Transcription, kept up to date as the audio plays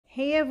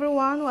Hey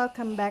everyone,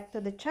 welcome back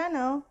to the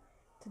channel.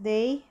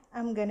 Today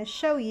I'm gonna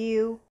show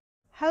you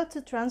how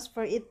to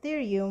transfer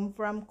Ethereum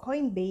from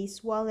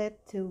Coinbase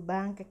wallet to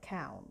bank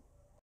account.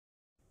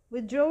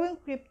 Withdrawing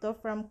crypto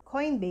from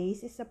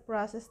Coinbase is a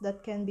process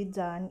that can be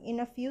done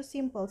in a few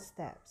simple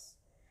steps.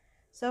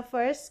 So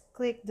first,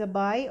 click the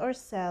buy or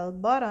sell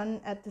button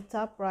at the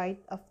top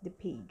right of the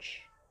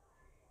page.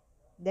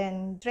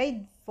 Then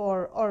trade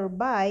for or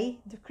buy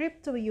the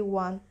crypto you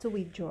want to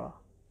withdraw.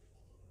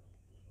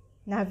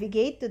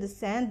 Navigate to the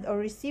send or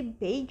receive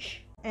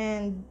page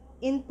and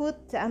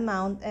input the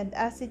amount and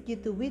asset you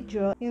to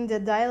withdraw in the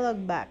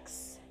dialog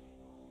box.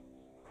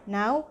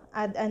 Now,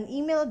 add an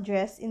email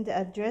address in the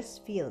address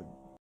field.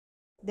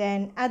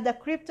 Then, add a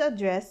crypto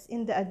address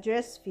in the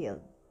address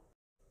field.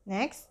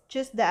 Next,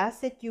 choose the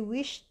asset you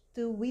wish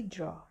to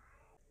withdraw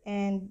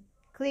and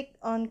click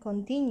on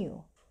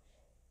Continue.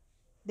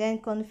 Then,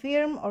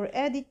 confirm or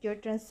edit your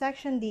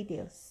transaction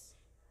details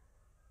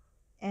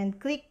and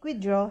click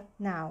Withdraw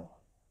Now.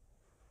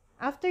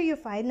 After you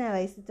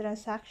finalize the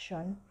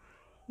transaction,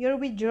 your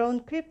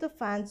withdrawn crypto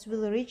funds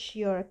will reach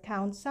your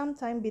account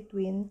sometime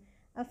between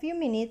a few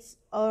minutes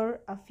or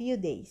a few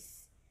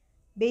days,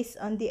 based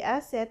on the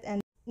asset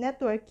and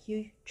network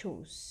you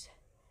choose.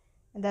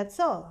 And that's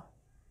all.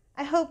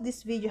 I hope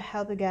this video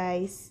helped you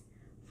guys.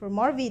 For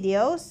more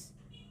videos,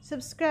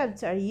 subscribe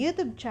to our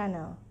YouTube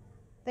channel.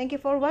 Thank you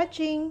for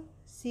watching.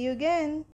 See you again.